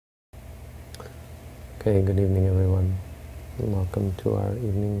Okay, good evening everyone, and welcome to our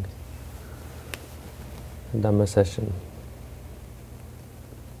evening Dhamma session.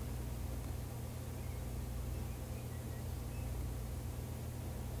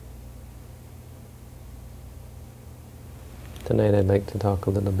 Tonight I'd like to talk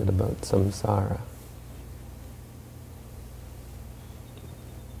a little bit about Samsara.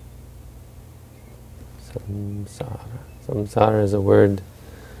 Samsara is a word,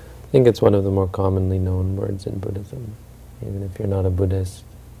 I think it's one of the more commonly known words in Buddhism. Even if you're not a Buddhist,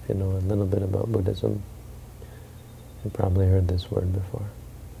 if you know a little bit about Buddhism, you've probably heard this word before.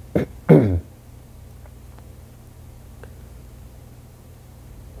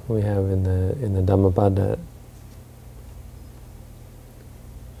 We have in the Dhammapada,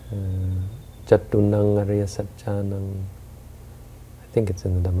 Chatunang Arya Satchanang. I think it's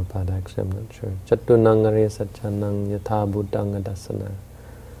in the Dhammapada, actually, I'm not sure. Chatunang Arya Satchanang Yatha Bhutang Adasana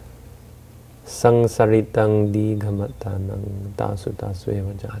Samsaritang Digamatanang Tasu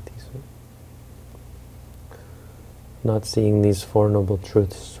Tasveva Jatisu. Not seeing these Four Noble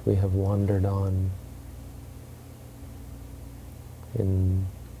Truths, we have wandered on in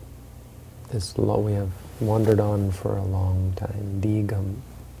this we have wandered on for a long time.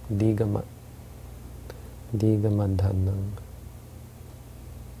 Digamadhanang.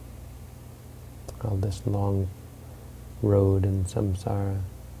 All this long road in samsara.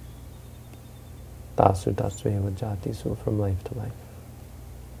 Tasu tasveva jatisu, from life to life.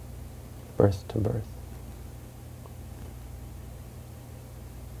 Birth to birth.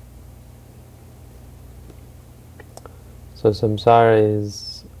 So samsara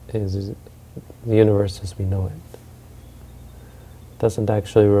is the universe as we know it. It doesn't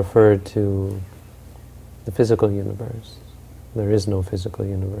actually refer to the physical universe. There is no physical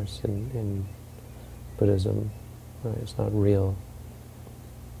universe in Buddhism. Right? It's not real.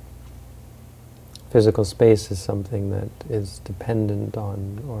 Physical space is something that is dependent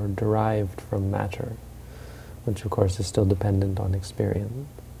on or derived from matter, which of course is still dependent on experience.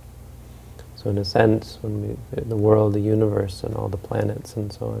 So in a sense, when the world, the universe, and all the planets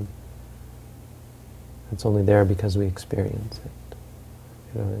and so on, it's only there because we experience it.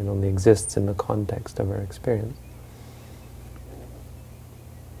 You know, it only exists in the context of our experience.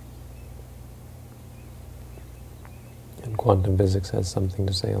 And quantum physics has something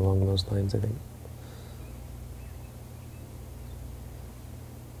to say along those lines, I think.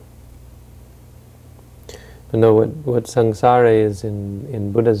 But no, what samsara is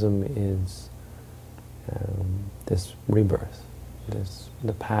in Buddhism is this rebirth,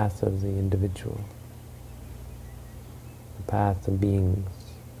 the path of the individual, the path of beings,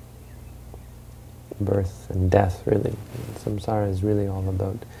 birth and death, really. And samsara is really all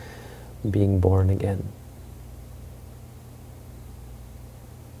about being born again.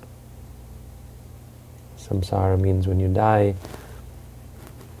 Samsara means when you die,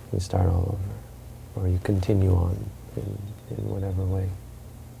 you start all over, or you continue on in whatever way.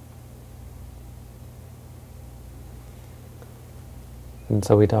 And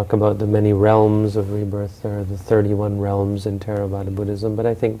so we talk about the many realms of rebirth. There are the 31 realms in Theravada Buddhism, but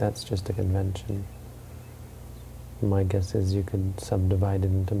I think that's just a convention. My guess is you could subdivide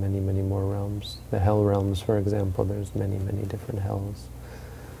it into many, many more realms. The hell realms, for example, there's many, many different hells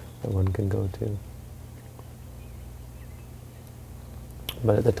that one can go to.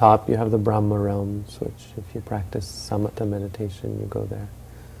 But at the top you have the Brahma realms, which if you practice samatha meditation, you go there.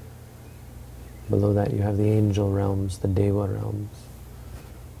 Below that you have the angel realms, the Deva realms,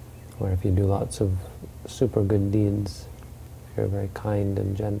 where if you do lots of super good deeds, if you're a very kind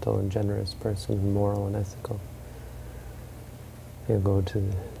and gentle and generous person, moral and ethical, you'll go to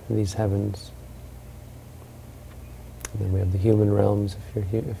these heavens. And then we have the human realms. If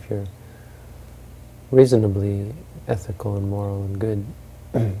you're reasonably ethical and moral and good,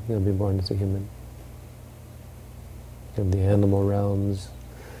 you'll be born as a human. You have the animal realms.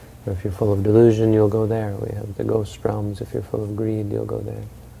 Or if you're full of delusion, you'll go there. We have the ghost realms. If you're full of greed, you'll go there.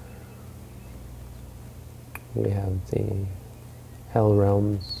 We have the hell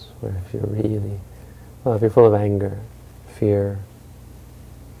realms, where if you're if you're full of anger, fear,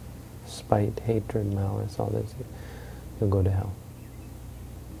 spite, hatred, malice, all this, you'll go to hell.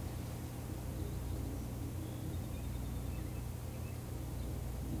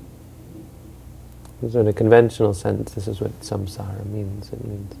 So in a conventional sense, this is what samsara means. It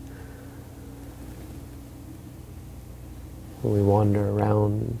means we wander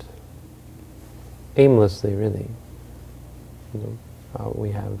around aimlessly, really. You know,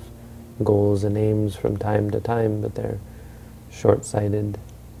 we have goals and aims from time to time, but they're short-sighted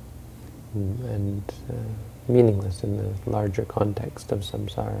and meaningless in the larger context of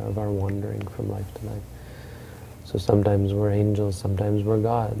samsara, of our wandering from life to life. So sometimes we're angels, sometimes we're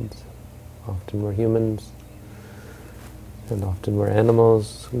gods. Often we're humans, and often we're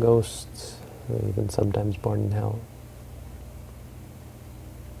animals, ghosts, or even sometimes born in hell.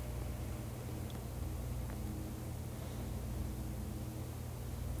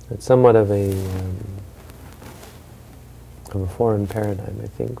 It's somewhat of a foreign paradigm, I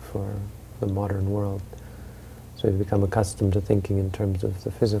think, for the modern world. So we've become accustomed to thinking in terms of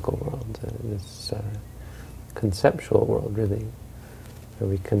the physical world, this conceptual world, really, where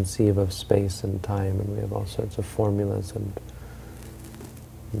we conceive of space and time, and we have all sorts of formulas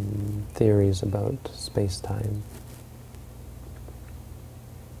and theories about space-time.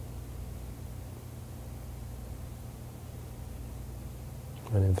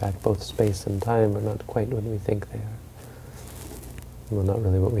 And in fact, both space and time are not quite what we think they are. Well, not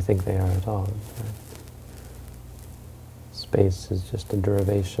really what we think they are at all, in fact. Space is just a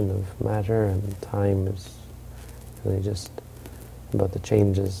derivation of matter, and time is really just about the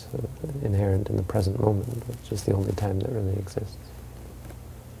changes inherent in the present moment, which is the only time that really exists.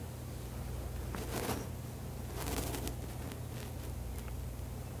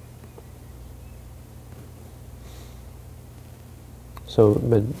 So,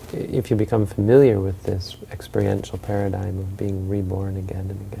 but if you become familiar with this experiential paradigm of being reborn again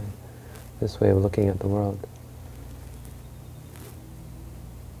and again, this way of looking at the world,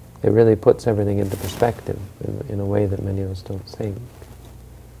 it really puts everything into perspective in a way that many of us don't think.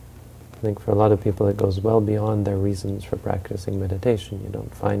 I think for a lot of people it goes well beyond their reasons for practicing meditation. You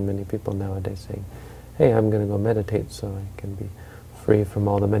don't find many people nowadays saying, hey, I'm going to go meditate so I can be free from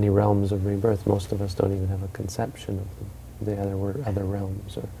all the many realms of rebirth. Most of us don't even have a conception of the other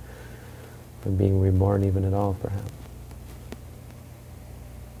realms, or being reborn even at all, perhaps.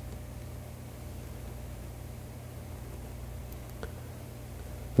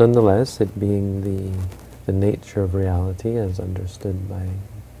 Nonetheless, it being the nature of reality as understood by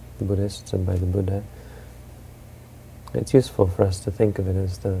the Buddhists and by the Buddha, it's useful for us to think of it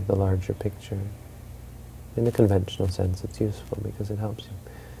as the larger picture. In the conventional sense, it's useful because it helps you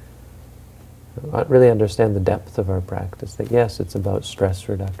really understand the depth of our practice. That yes, it's about stress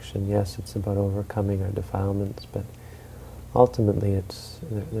reduction, yes, it's about overcoming our defilements, but ultimately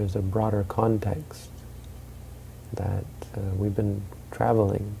there's a broader context that we've been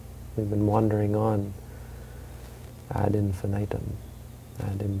traveling, we've been wandering on ad infinitum,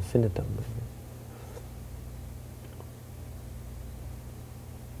 ad infinitum.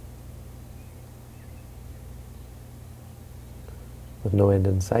 With no end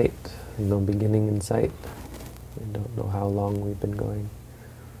in sight, no beginning in sight. We don't know how long we've been going.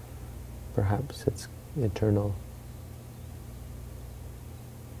 Perhaps it's eternal.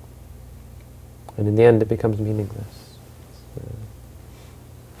 And in the end it becomes meaningless.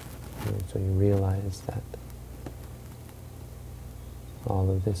 So you realize that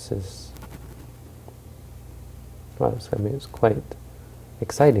all of this is, well, it's quite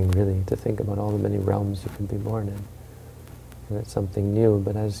exciting really to think about all the many realms you can be born in. And it's something new,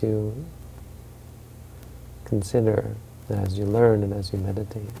 but as you consider, and as you learn, and as you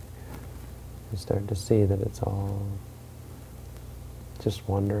meditate, you start to see that it's all just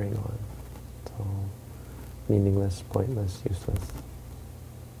wandering on. It's all meaningless, pointless, useless.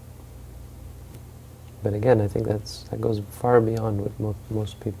 But again, I think that goes far beyond what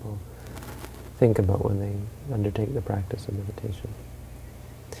most people think about when they undertake the practice of meditation.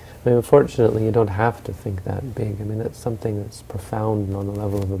 I mean, unfortunately, you don't have to think that big. I mean, it's something that's profound on the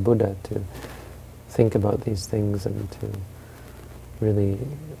level of a Buddha to think about these things and to really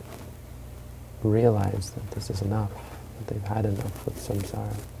realize that this is enough, that they've had enough with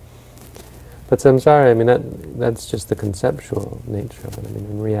samsara. But samsara, I mean, that's just the conceptual nature of it. I mean,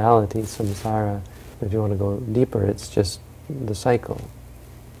 in reality, samsara, if you want to go deeper, it's just the cycle.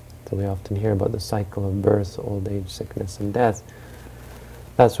 So we often hear about the cycle of birth, old age, sickness, and death.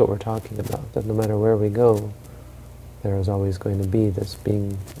 That's what we're talking about, that no matter where we go, there is always going to be this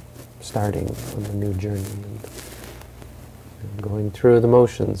being starting on a new journey and going through the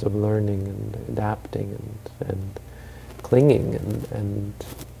motions of learning and adapting and clinging and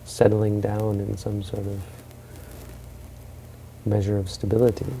settling down in some sort of measure of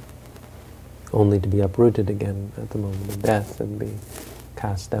stability, only to be uprooted again at the moment of death and be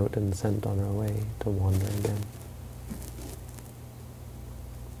cast out and sent on our way to wander again.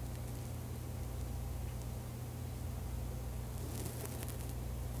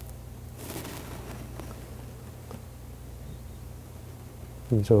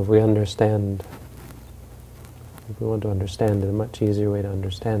 And so if we understand we want to understand it. A much easier way to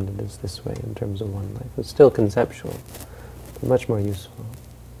understand it is this way, in terms of one life. It's still conceptual, but much more useful.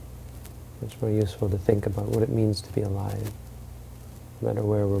 Much more useful to think about what it means to be alive, no matter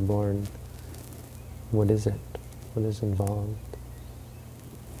where we're born. What is it? What is involved?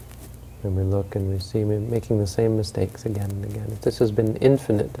 And we look and we see we're making the same mistakes again and again. If this has been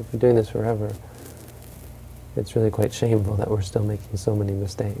infinite, if we're doing this forever, it's really quite shameful that we're still making so many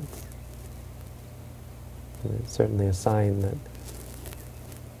mistakes. And it's certainly a sign that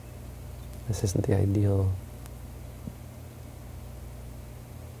this isn't the ideal.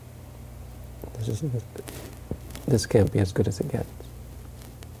 This can't be as good as it gets.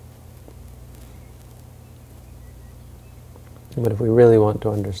 But if we really want to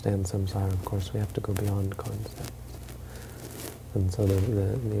understand samsara, of course, we have to go beyond concepts. And so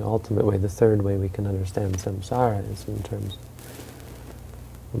the ultimate way, the third way we can understand samsara is in terms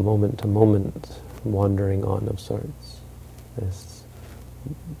of moment-to-moment wandering on of sorts. This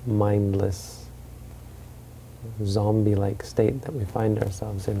mindless, zombie-like state that we find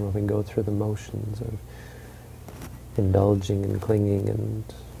ourselves in, where we go through the motions of indulging and clinging and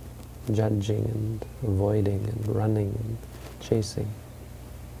judging and avoiding and running and chasing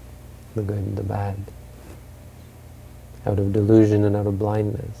the good and the bad, out of delusion and out of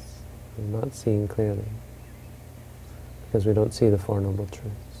blindness, and not seeing clearly, because we don't see the Four Noble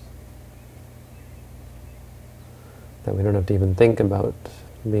Truths. That we don't have to even think about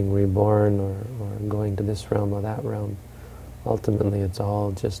being reborn or going to this realm or that realm. Ultimately, it's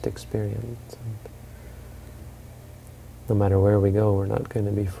all just experience. And no matter where we go, we're not going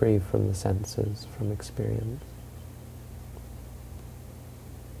to be free from the senses, from experience.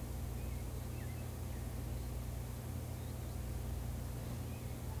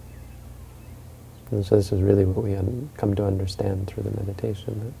 And so this is really what we come to understand through the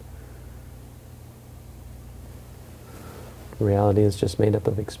meditation, that reality is just made up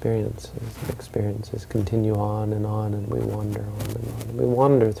of experiences. Experiences continue on, and we wander on and on. And we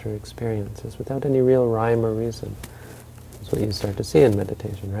wander through experiences without any real rhyme or reason. That's what you start to see in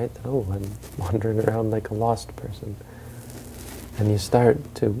meditation, right? That, oh, I'm wandering around like a lost person. And you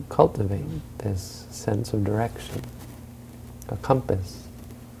start to cultivate this sense of direction, a compass,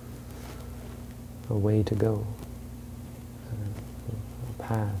 a way to go, a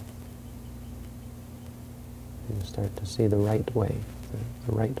path. And you start to see the right way,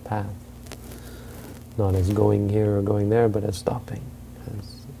 the right path. Not as going here or going there, but as stopping,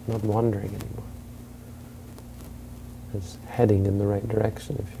 as not wandering anymore. As heading in the right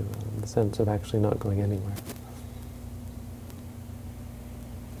direction, if you will, in the sense of actually not going anywhere.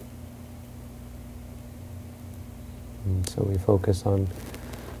 And so we focus on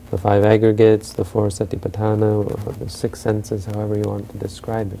the five aggregates, the four satipatthana, or the six senses, however you want to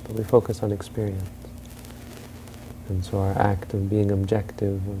describe it, but we focus on experience. And so our act of being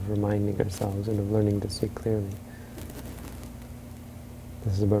objective, of reminding ourselves, and of learning to see clearly.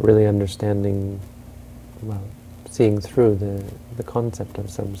 This is about really understanding, well, seeing through the concept of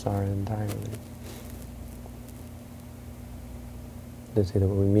samsara entirely. To see that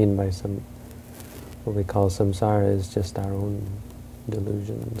what we mean by what we call samsara is just our own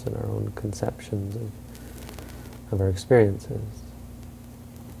delusions and our own conceptions of our experiences,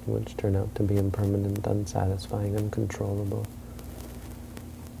 which turn out to be impermanent, unsatisfying, uncontrollable,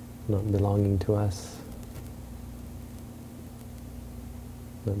 not belonging to us,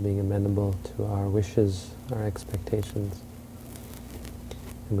 not being amenable to our wishes, our expectations.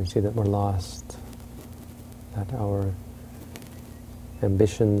 And we see that we're lost, that our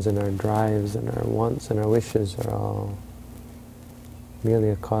ambitions and our drives and our wants and our wishes are all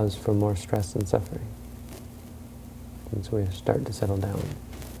merely a cause for more stress and suffering. And so we start to settle down.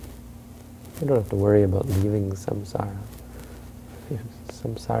 You don't have to worry about leaving samsara.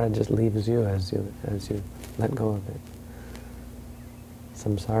 Samsara just leaves you as you let go of it.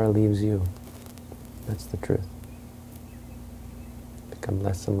 Samsara leaves you. That's the truth. Become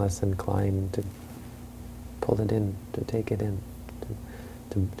less and less inclined to pull it in, to take it in,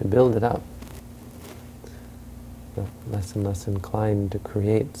 to build it up. But less and less inclined to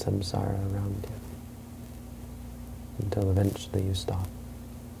create samsara around you, until eventually you stop,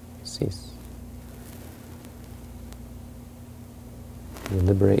 you cease. You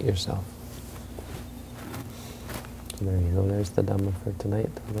liberate yourself. So there you go, there's the Dhamma for tonight,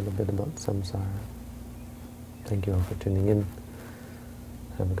 a little bit about samsara. Thank you all for tuning in.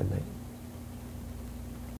 Have a good night.